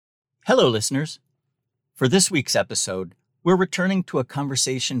Hello, listeners. For this week's episode, we're returning to a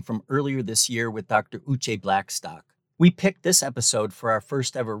conversation from earlier this year with Dr. Uche Blackstock. We picked this episode for our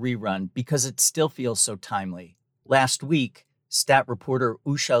first ever rerun because it still feels so timely. Last week, stat reporter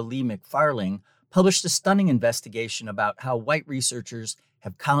Usha Lee McFarling published a stunning investigation about how white researchers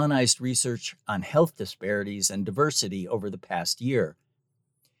have colonized research on health disparities and diversity over the past year.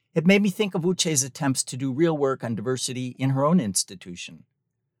 It made me think of Uche's attempts to do real work on diversity in her own institution.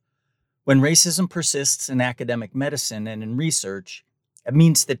 When racism persists in academic medicine and in research, it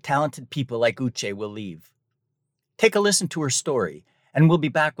means that talented people like Uche will leave. Take a listen to her story, and we'll be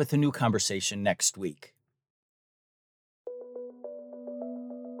back with a new conversation next week.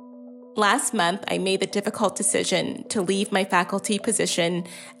 Last month, I made the difficult decision to leave my faculty position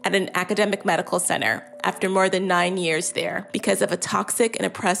at an academic medical center after more than 9 years there because of a toxic and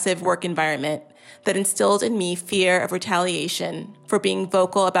oppressive work environment that instilled in me fear of retaliation for being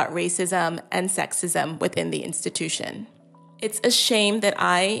vocal about racism and sexism within the institution. It's a shame that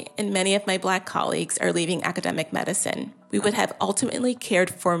I and many of my Black colleagues are leaving academic medicine. We would have ultimately cared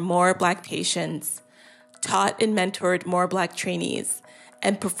for more Black patients, taught and mentored more Black trainees,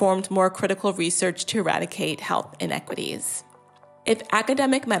 and performed more critical research to eradicate health inequities. If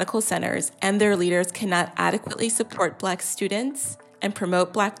academic medical centers and their leaders cannot adequately support Black students and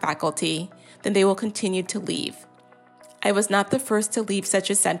promote Black faculty, then they will continue to leave. I was not the first to leave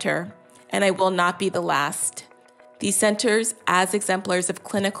such a center, and I will not be the last. These centers, as exemplars of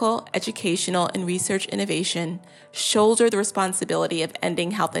clinical, educational, and research innovation, shoulder the responsibility of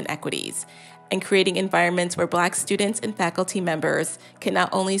ending health inequities and creating environments where Black students and faculty members can not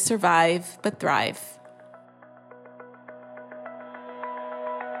only survive, but thrive.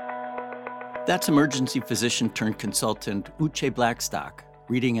 That's emergency physician turned consultant Uche Blackstock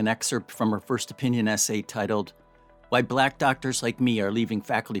reading an excerpt from her first opinion essay titled, "Why Black Doctors Like Me Are Leaving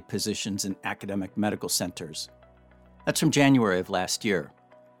Faculty Positions in Academic Medical Centers." That's from January of last year.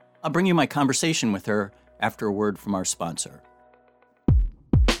 I'll bring you my conversation with her after a word from our sponsor.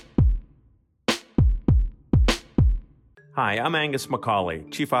 Hi, I'm Angus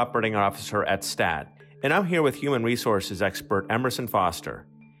McCauley, Chief Operating Officer at STAT, and I'm here with Human Resources expert Emerson Foster.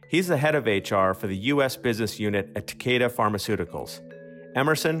 He's the head of HR for the U.S. Business Unit at Takeda Pharmaceuticals.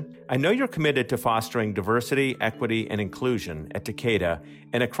 Emerson, I know you're committed to fostering diversity, equity, and inclusion at Takeda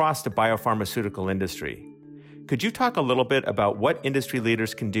and across the biopharmaceutical industry. Could you talk a little bit about what industry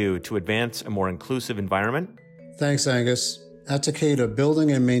leaders can do to advance a more inclusive environment? Thanks, Angus. At Takeda,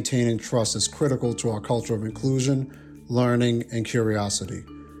 building and maintaining trust is critical to our culture of inclusion, learning, and curiosity.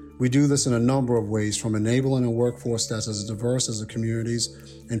 We do this in a number of ways, from enabling a workforce that's as diverse as the communities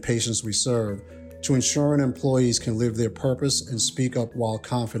and patients we serve, to ensuring employees can live their purpose and speak up while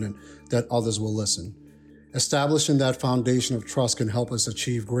confident that others will listen. Establishing that foundation of trust can help us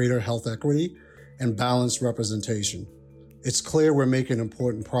achieve greater health equity and balanced representation. It's clear we're making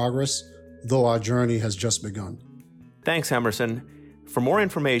important progress, though our journey has just begun. Thanks, Emerson. For more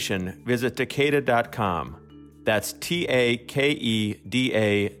information, visit Takeda.com. That's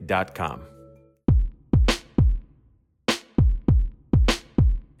TAKEDA.com.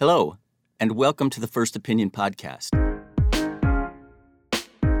 Hello, and welcome to the First Opinion podcast.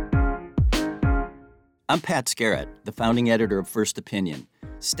 I'm Pat Scarrett, the founding editor of First Opinion,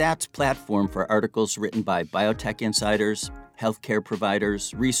 STAT's platform for articles written by biotech insiders, healthcare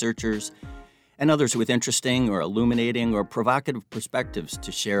providers, researchers, and others with interesting or illuminating or provocative perspectives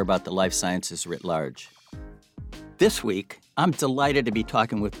to share about the life sciences writ large. This week, I'm delighted to be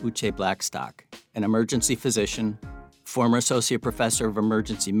talking with Uche Blackstock, an emergency physician, former associate professor of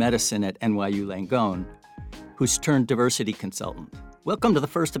emergency medicine at NYU Langone, who's turned diversity consultant. Welcome to the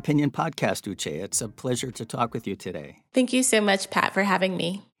First Opinion podcast, Uche. It's a pleasure to talk with you today. Thank you so much, Pat, for having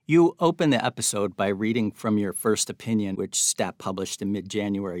me. You opened the episode by reading from your first opinion, which STAT published in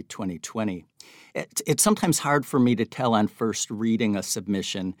mid-January 2020. It's sometimes hard for me to tell on first reading a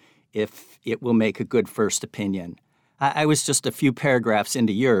submission if it will make a good first opinion. I was just a few paragraphs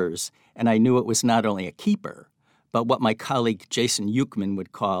into yours, and I knew it was not only a keeper, but what my colleague Jason Yuchman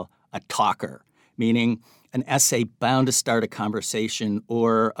would call a talker, meaning an essay bound to start a conversation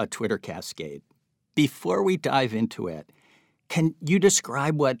or a Twitter cascade. Before we dive into it, can you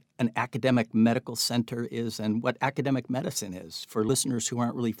describe what an academic medical center is and what academic medicine is for listeners who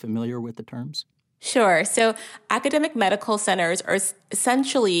aren't really familiar with the terms? Sure. So academic medical centers are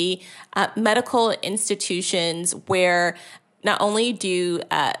essentially medical institutions where Not only do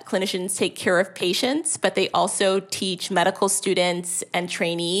clinicians take care of patients, but they also teach medical students and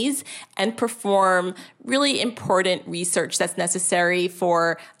trainees and perform really important research that's necessary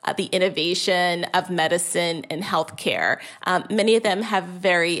for the innovation of medicine and healthcare. Many of them have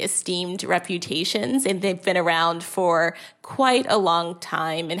very esteemed reputations, and they've been around for quite a long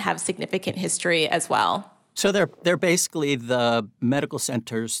time and have significant history as well. So they're basically the medical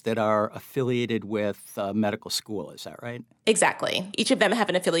centers that are affiliated with medical school. Is that right? Exactly. Each of them have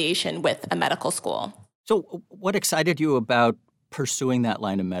an affiliation with a medical school. So what excited you about pursuing that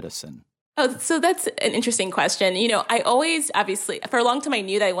line of medicine? Oh, so that's an interesting question. I always, obviously, for a long time, I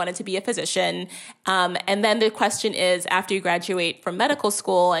knew that I wanted to be a physician. And then the question is, after you graduate from medical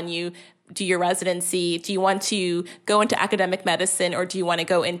school and you do your residency, do you want to go into academic medicine or do you want to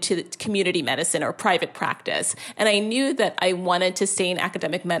go into community medicine or private practice? And I knew that I wanted to stay in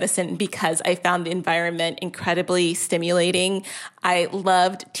academic medicine because I found the environment incredibly stimulating. I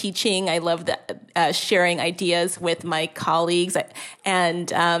loved teaching. I loved sharing ideas with my colleagues.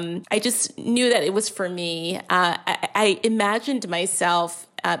 And I just knew that it was for me. I imagined myself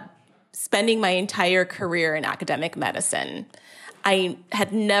spending my entire career in academic medicine. I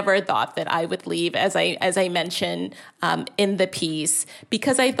had never thought that I would leave, as I mentioned in the piece,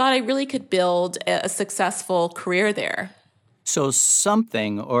 because I thought I really could build a successful career there. So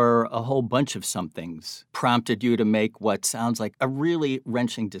something or a whole bunch of somethings prompted you to make what sounds like a really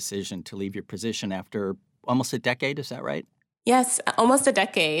wrenching decision to leave your position after almost a decade. Is that right? Yes, almost a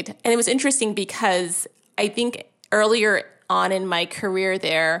decade. And it was interesting because I think earlier on in my career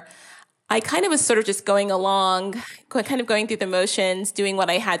there, I kind of was sort of just going along, kind of going through the motions, doing what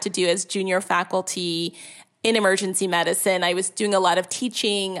I had to do as junior faculty in emergency medicine. I was doing a lot of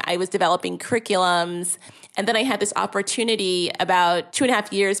teaching. I was developing curriculums. And then I had this opportunity about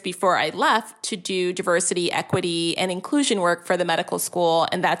 2.5 years before I left to do diversity, equity, and inclusion work for the medical school.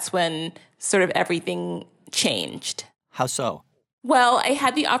 And that's when sort of everything changed. How so? Well, I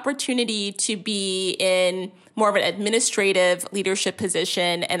had the opportunity to be in more of an administrative leadership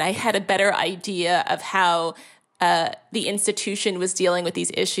position, and I had a better idea of how the institution was dealing with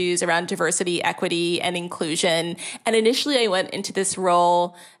these issues around diversity, equity, and inclusion. And initially, I went into this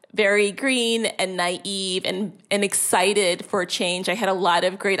role very green and naive and excited for change. I had a lot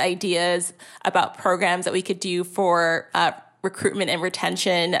of great ideas about programs that we could do for recruitment and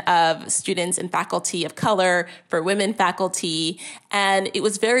retention of students and faculty of color, for women faculty. And it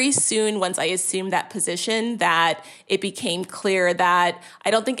was very soon, once I assumed that position, that it became clear that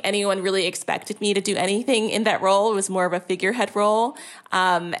I don't think anyone really expected me to do anything in that role. It was more of a figurehead role.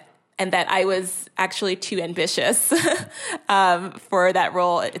 And that I was actually too ambitious for that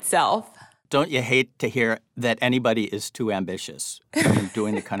role itself. Don't you hate to hear that anybody is too ambitious in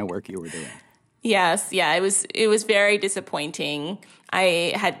doing the kind of work you were doing? Yes, yeah, it was very disappointing.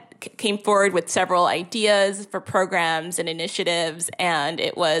 I came forward with several ideas for programs and initiatives, and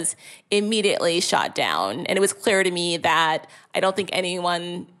it was immediately shot down. And it was clear to me that I don't think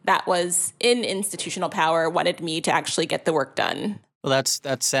anyone that was in institutional power wanted me to actually get the work done. Well, that's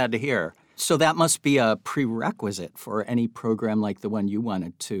sad to hear. So that must be a prerequisite for any program like the one you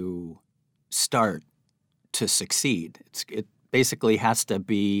wanted to start to succeed. It basically has to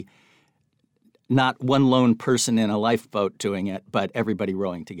be not one lone person in a lifeboat doing it, but everybody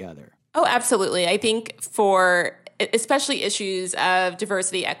rowing together. Oh, absolutely. I think for especially issues of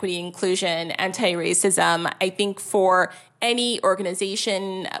diversity, equity, inclusion, anti-racism, I think for any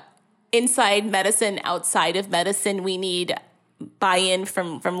organization inside medicine, outside of medicine, we need buy-in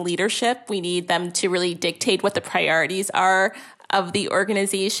from leadership. We need them to really dictate what the priorities are of the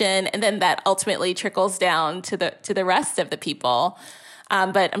organization, and then that ultimately trickles down to the rest of the people.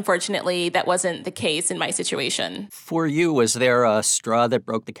 But unfortunately, that wasn't the case in my situation. For you, was there a straw that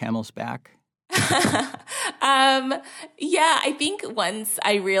broke the camel's back? Yeah, I think once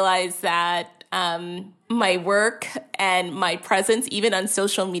I realized that my work and my presence, even on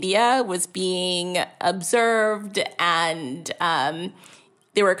social media, was being observed, and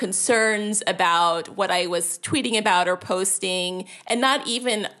there were concerns about what I was tweeting about or posting, and not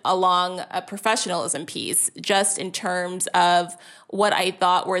even along a professionalism piece, just in terms of what I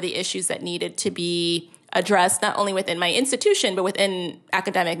thought were the issues that needed to be addressed, not only within my institution, but within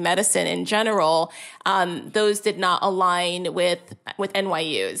academic medicine in general. Those did not align with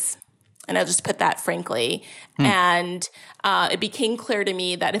NYU's. And I'll just put that frankly. And it became clear to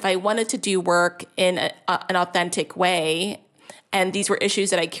me that if I wanted to do work in an authentic way, and these were issues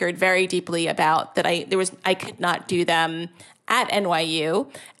that I cared very deeply about, that I could not do them at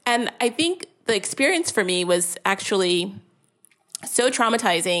NYU. And I think the experience for me was actually so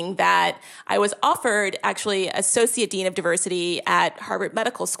traumatizing that I was offered actually Associate Dean of Diversity at Harvard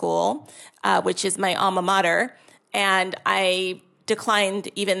Medical School, which is my alma mater. And I declined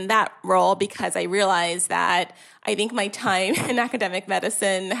even that role because I realized that I think my time in academic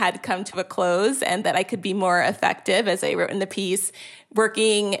medicine had come to a close and that I could be more effective, as I wrote in the piece,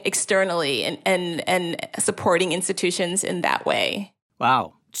 working externally and supporting institutions in that way.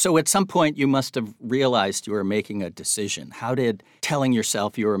 Wow. So at some point you must have realized you were making a decision. How did telling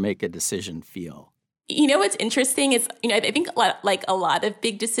yourself you were making a decision feel? What's interesting is, I think like a lot of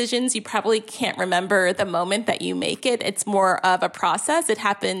big decisions, you probably can't remember the moment that you make it. It's more of a process. It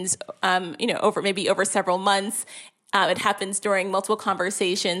happens, over several months. It happens during multiple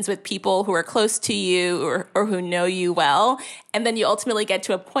conversations with people who are close to you or who know you well. And then you ultimately get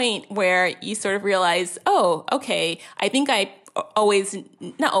to a point where you sort of realize, oh, okay, I think I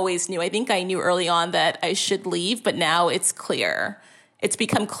not always knew. I think I knew early on that I should leave, but now it's clear. It's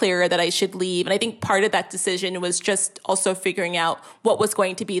become clearer that I should leave. And I think part of that decision was just also figuring out what was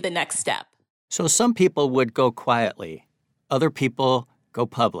going to be the next step. So some people would go quietly. Other people go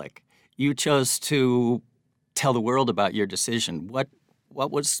public. You chose to tell the world about your decision. What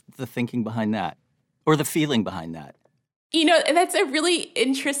was the thinking behind that or the feeling behind that? That's a really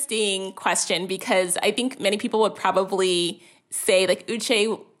interesting question because I think many people would probably say like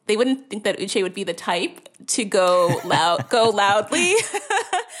Uche, they wouldn't think that Uche would be the type to go loudly.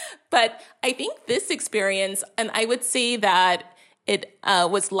 But I think this experience, and I would say that it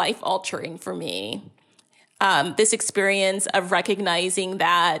was life-altering for me. This experience of recognizing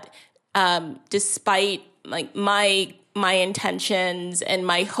that despite like my intentions and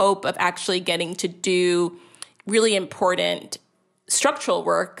my hope of actually getting to do really important structural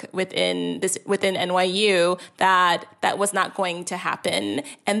work within NYU, that was not going to happen,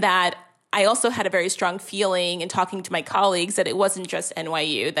 and that I also had a very strong feeling in talking to my colleagues that it wasn't just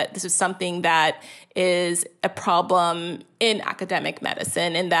NYU, that this is something that is a problem in academic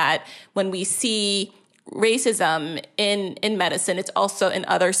medicine, and that when we see racism in medicine, it's also in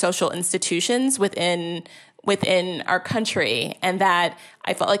other social institutions within our country, and that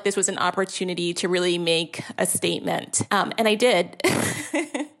I felt like this was an opportunity to really make a statement. And I did.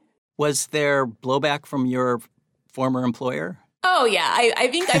 Was there blowback from your former employer? Oh, yeah. I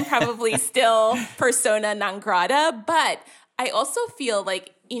think I'm probably still persona non grata, but I also feel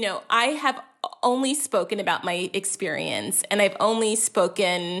like, I have only spoken about my experience and I've only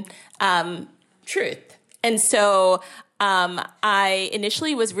spoken truth. And so I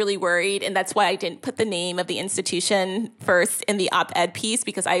initially was really worried, and that's why I didn't put the name of the institution first in the op-ed piece,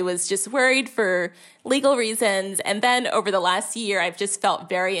 because I was just worried for legal reasons. And then over the last year, I've just felt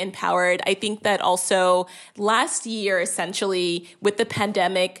very empowered. I think that also last year, essentially, with the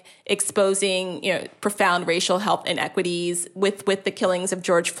pandemic exposing, profound racial health inequities with the killings of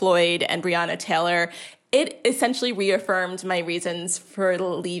George Floyd and Breonna Taylor, it essentially reaffirmed my reasons for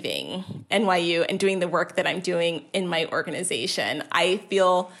leaving NYU and doing the work that I'm doing in my organization. I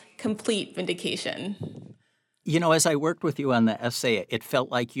feel complete vindication. As I worked with you on the essay, it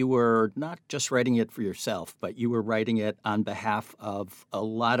felt like you were not just writing it for yourself, but you were writing it on behalf of a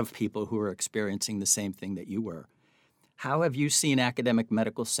lot of people who are experiencing the same thing that you were. How have you seen academic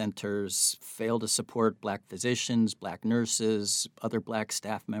medical centers fail to support Black physicians, Black nurses, other Black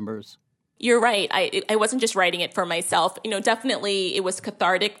staff members? You're right. I wasn't just writing it for myself. Definitely it was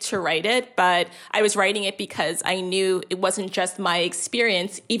cathartic to write it, but I was writing it because I knew it wasn't just my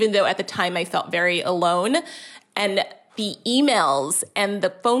experience, even though at the time I felt very alone. And the emails and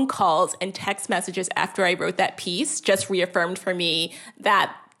the phone calls and text messages after I wrote that piece just reaffirmed for me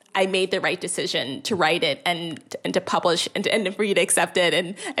that I made the right decision to write it and to publish and for you to accept it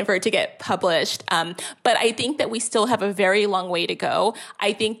and for it to get published. But I think that we still have a very long way to go.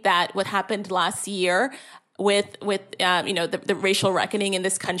 I think that what happened last year with the racial reckoning in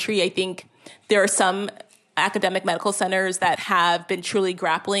this country, I think there are some academic medical centers that have been truly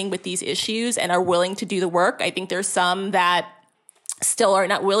grappling with these issues and are willing to do the work. I think there's some that still are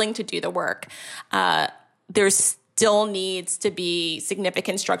not willing to do the work. There's still needs to be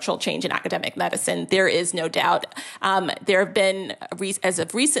significant structural change in academic medicine. There is no doubt. There have been, as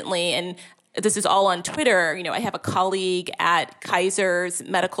of recently, and this is all on Twitter, I have a colleague at Kaiser's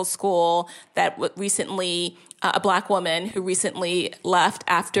medical school that recently, a Black woman who recently left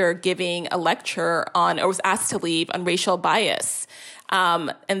after giving a lecture on, or was asked to leave, on racial bias.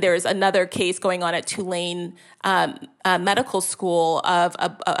 And there's another case going on at Tulane Medical School of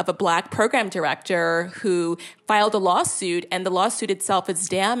a Black program director who filed a lawsuit, and the lawsuit itself is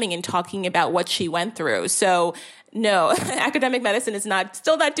damning in talking about what she went through. So no, academic medicine is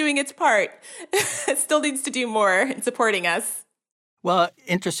still not doing its part. It still needs to do more in supporting us. Well,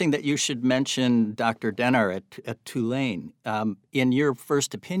 interesting that you should mention Dr. Denner at Tulane. In your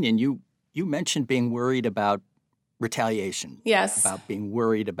first opinion, you mentioned being worried about retaliation. Yes. About being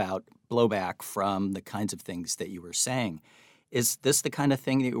worried about blowback from the kinds of things that you were saying. Is this the kind of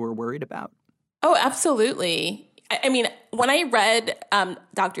thing that you were worried about? Oh, absolutely. I mean, when I read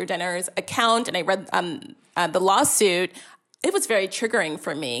Dr. Denner's account and I read the lawsuit, it was very triggering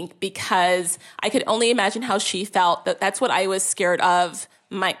for me because I could only imagine how she felt. That's what I was scared of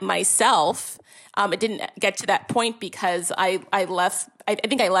myself. It didn't get to that point because I left. I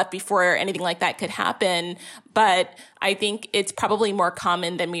think I left before anything like that could happen. But I think it's probably more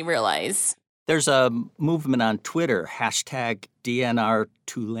common than we realize. There's a movement on Twitter,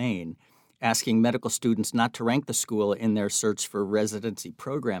 #DNRTulane, asking medical students not to rank the school in their search for residency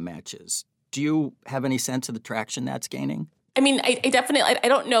program matches. Do you have any sense of the traction that's gaining? I mean, I definitely, I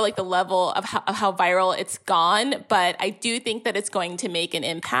don't know like the level of how viral it's gone, but I do think that it's going to make an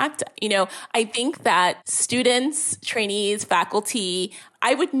impact. You know, I think that students, trainees, faculty,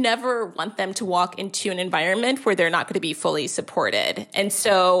 I would never want them to walk into an environment where they're not going to be fully supported. And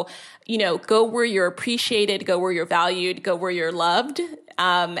so, you know, go where you're appreciated, go where you're valued, go where you're loved.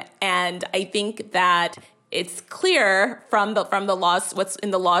 And I think that it's clear from the what's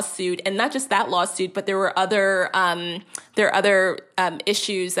in the lawsuit, and not just that lawsuit, but there were other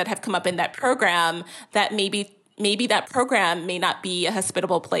issues that have come up in that program that maybe that program may not be a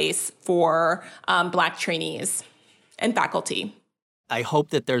hospitable place for Black trainees and faculty. I hope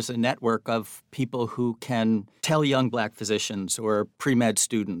that there's a network of people who can tell young Black physicians or pre-med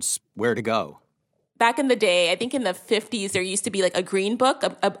students where to go. Back in the day, I think in the 50s, there used to be like a green book,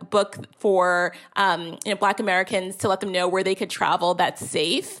 a book for Black Americans to let them know where they could travel that's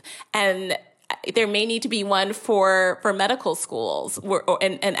safe. And there may need to be one for medical schools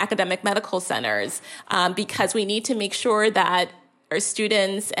and academic medical centers because we need to make sure that our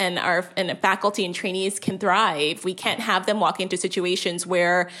students and our faculty and trainees can thrive. We can't have them walk into situations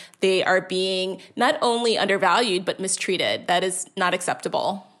where they are being not only undervalued, but mistreated. That is not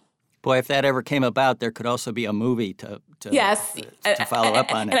acceptable. Boy, if that ever came about, there could also be a movie to follow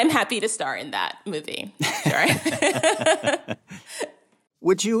up on it. And I'm happy to star in that movie. Sure.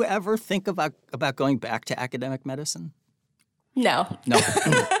 Would you ever think about going back to academic medicine? No. No.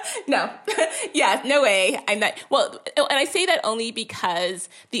 No. Yeah, no way. I'm not. Well, and I say that only because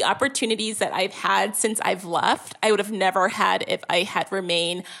the opportunities that I've had since I've left, I would have never had if I had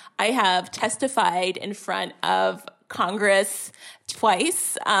remained. I have testified in front of Congress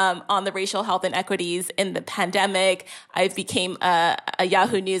twice on the racial health inequities in the pandemic. I became a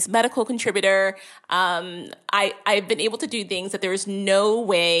Yahoo News medical contributor. I've been able to do things that there is no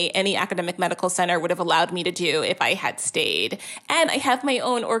way any academic medical center would have allowed me to do if I had stayed. And I have my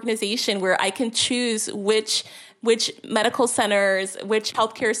own organization where I can choose which medical centers, which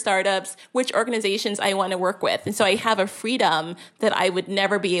healthcare startups, which organizations I want to work with. And so I have a freedom that I would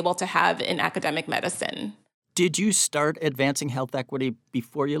never be able to have in academic medicine. Did you start advancing health equity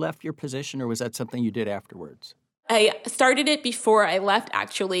before you left your position, or was that something you did afterwards? I started it before I left,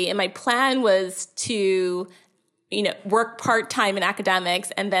 actually, and my plan was to, work part-time in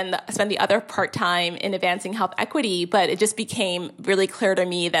academics and then spend the other part-time in advancing health equity. But it just became really clear to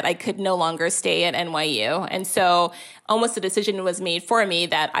me that I could no longer stay at NYU. And so almost a decision was made for me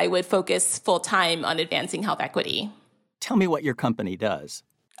that I would focus full-time on advancing health equity. Tell me what your company does.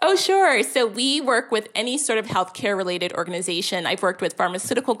 Oh, sure. So we work with any sort of healthcare-related organization. I've worked with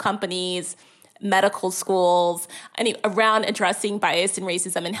pharmaceutical companies, medical schools, around addressing bias and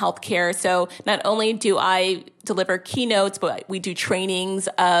racism in healthcare. So not only do I deliver keynotes, but we do trainings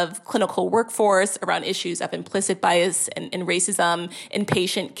of clinical workforce around issues of implicit bias and racism in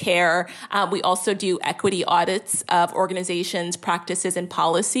patient care. We also do equity audits of organizations, practices, and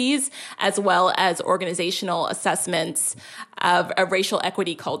policies, as well as organizational assessments of a racial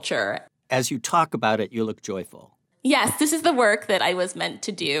equity culture. As you talk about it, you look joyful. Yes, this is the work that I was meant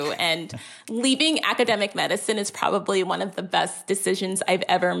to do. And leaving academic medicine is probably one of the best decisions I've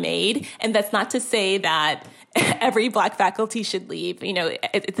ever made. And that's not to say that every Black faculty should leave.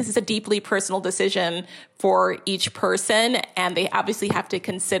 This is a deeply personal decision for each person, and they obviously have to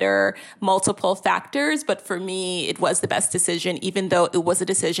consider multiple factors. But for me, it was the best decision, even though it was a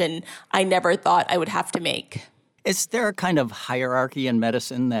decision I never thought I would have to make. Is there a kind of hierarchy in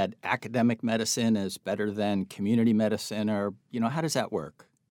medicine that academic medicine is better than community medicine, or, how does that work?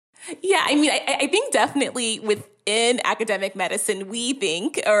 Yeah, I mean, I think definitely within academic medicine, we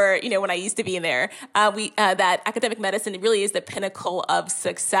think, or, when I used to be in there, that academic medicine really is the pinnacle of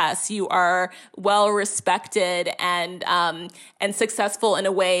success. You are well respected and successful in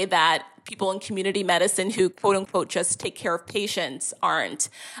a way that people in community medicine who, quote unquote, just take care of patients aren't.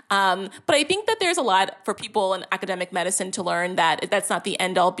 But I think that there's a lot for people in academic medicine to learn that that's not the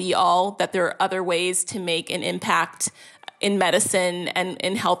end all be all, that there are other ways to make an impact in medicine and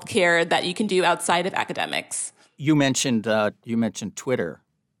in healthcare that you can do outside of academics. You mentioned Twitter.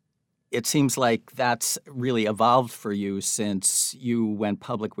 It seems like that's really evolved for you since you went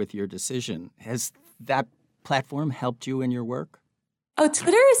public with your decision. Has that platform helped you in your work? Oh,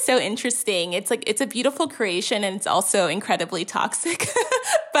 Twitter is so interesting. It's a beautiful creation, and it's also incredibly toxic.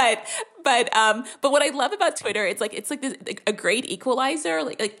 But what I love about Twitter, it's like a great equalizer.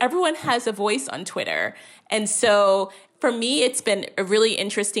 Like everyone has a voice on Twitter, and so for me, it's been a really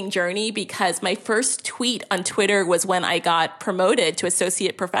interesting journey because my first tweet on Twitter was when I got promoted to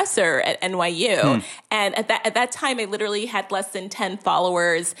associate professor at NYU. And at that time, I literally had less than 10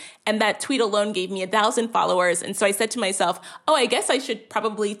 followers. And that tweet alone gave me 1,000 followers. And so I said to myself, I guess I should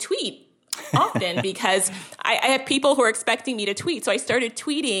probably tweet often because I have people who are expecting me to tweet. So I started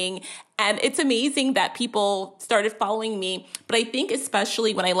tweeting, and it's amazing that people started following me. But I think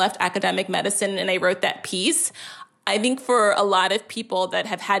especially when I left academic medicine and I wrote that piece, I think for a lot of people that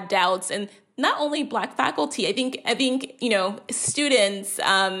have had doubts, and not only Black faculty, I think students,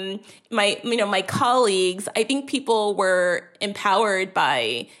 my colleagues, I think people were empowered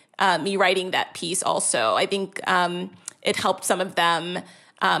by me writing that piece also. I think it helped some of them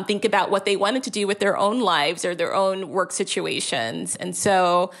think about what they wanted to do with their own lives or their own work situations. And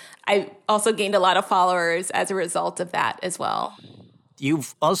so I also gained a lot of followers as a result of that as well.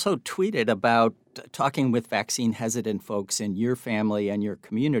 You've also tweeted about talking with vaccine-hesitant folks in your family and your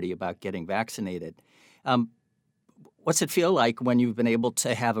community about getting vaccinated. What's it feel like when you've been able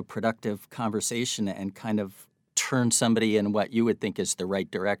to have a productive conversation and kind of turn somebody in what you would think is the right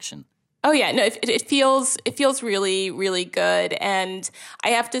direction? Oh yeah, no, it feels really, really good. And I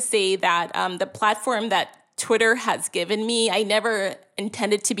have to say that the platform that Twitter has given me, I never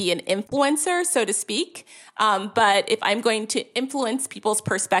intended to be an influencer, so to speak. But if I'm going to influence people's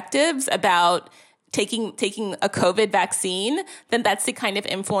perspectives about taking a COVID vaccine, then that's the kind of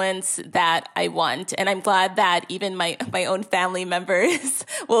influence that I want. And I'm glad that even my own family members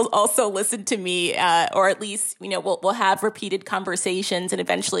will also listen to me, or at least, we'll have repeated conversations, and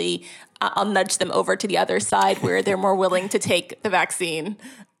eventually I'll nudge them over to the other side where they're more willing to take the vaccine.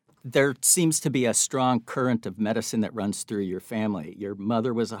 There seems to be a strong current of medicine that runs through your family. Your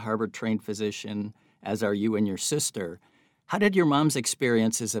mother was a Harvard-trained physician, as are you and your sister. How did your mom's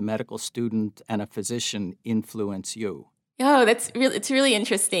experience as a medical student and a physician influence you? Oh, it's really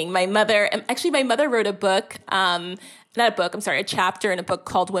interesting. My mother wrote a chapter in a book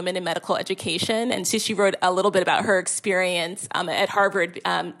called Women in Medical Education. And so she wrote a little bit about her experience at Harvard.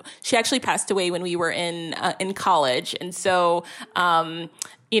 She actually passed away when we were in college. And so,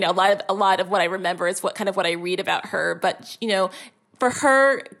 a lot of what I remember is what I read about her. But, for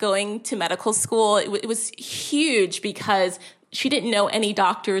her going to medical school, it was huge because she didn't know any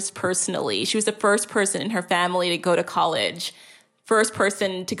doctors personally. She was the first person in her family to go to college, first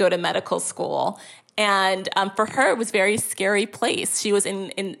person to go to medical school. And for her, it was a very scary place. She was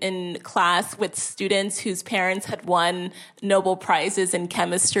in class with students whose parents had won Nobel Prizes in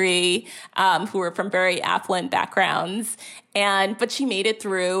chemistry, who were from very affluent backgrounds. But she made it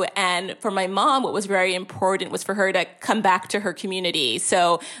through. And for my mom, what was very important was for her to come back to her community.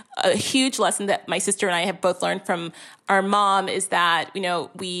 So a huge lesson that my sister and I have both learned from our mom is that,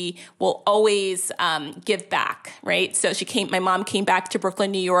 we will always give back, right? So my mom came back to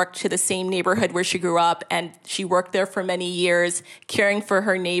Brooklyn, New York, to the same neighborhood where she grew up, and she worked there for many years, caring for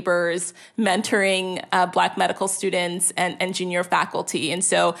her neighbors, mentoring Black medical students and junior faculty. And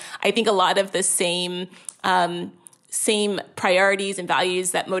so I think a lot of the same priorities and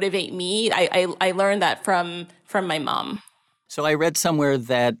values that motivate me, I learned that from my mom. So I read somewhere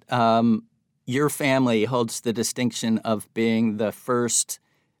that your family holds the distinction of being the first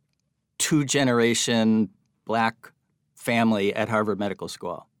two-generation Black family at Harvard Medical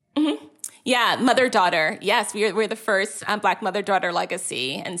School. Mm-hmm. Yeah, mother-daughter. Yes, we're the first Black mother-daughter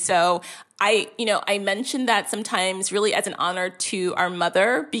legacy. And so I mentioned that sometimes really as an honor to our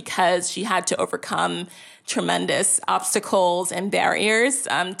mother because she had to overcome tremendous obstacles and barriers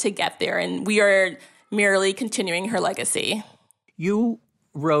to get there. And we are merely continuing her legacy. You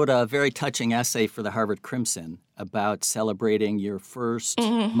wrote a very touching essay for the Harvard Crimson about celebrating your first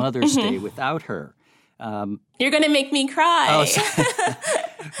Mother's Day without her. You're going to make me cry.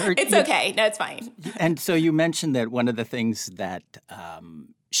 It's okay. No, it's fine. And so you mentioned that one of the things that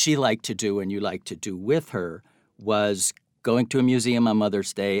she liked to do and you liked to do with her was going to a museum on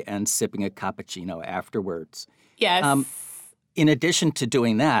Mother's Day and sipping a cappuccino afterwards. Yes. In addition to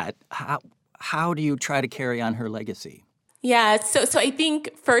doing that, how do you try to carry on her legacy? Yeah, so I think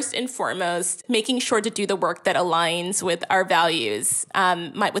first and foremost, making sure to do the work that aligns with our values,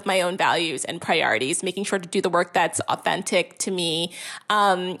 with my own values and priorities, making sure to do the work that's authentic to me.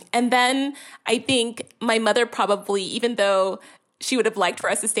 And then I think my mother probably, even though she would have liked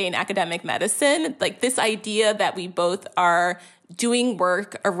for us to stay in academic medicine, like this idea that we both are doing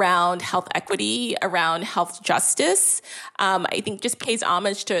work around health equity, around health justice, I think just pays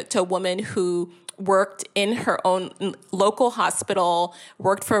homage to a woman who worked in her own local hospital,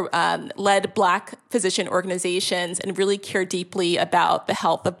 led Black physician organizations, and really cared deeply about the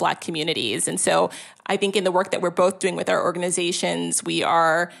health of Black communities. And so I think in the work that we're both doing with our organizations, we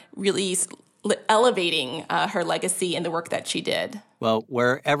are really elevating her legacy and the work that she did. Well,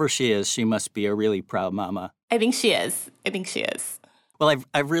 wherever she is, she must be a really proud mama. I think she is. Well,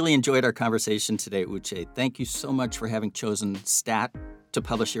 I've really enjoyed our conversation today, Uche. Thank you so much for having chosen STAT to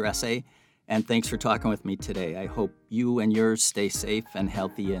publish your essay. And thanks for talking with me today. I hope you and yours stay safe and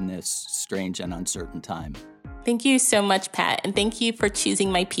healthy in this strange and uncertain time. Thank you so much, Pat. And thank you for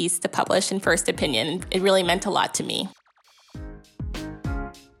choosing my piece to publish in First Opinion. It really meant a lot to me.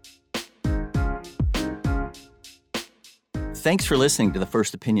 Thanks for listening to the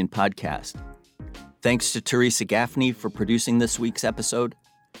First Opinion podcast. Thanks to Teresa Gaffney for producing this week's episode.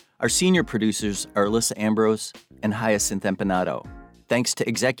 Our senior producers are Alyssa Ambrose and Hyacinth Empanato. Thanks to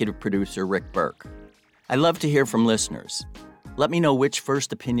executive producer Rick Burke. I love to hear from listeners. Let me know which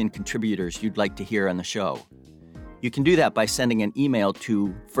First Opinion contributors you'd like to hear on the show. You can do that by sending an email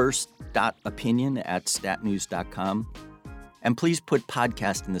to first.opinion@statnews.com. And please put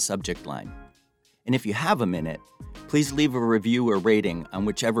podcast in the subject line. And if you have a minute, please leave a review or rating on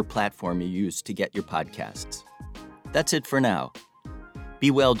whichever platform you use to get your podcasts. That's it for now.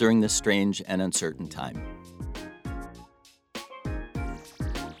 Be well during this strange and uncertain time.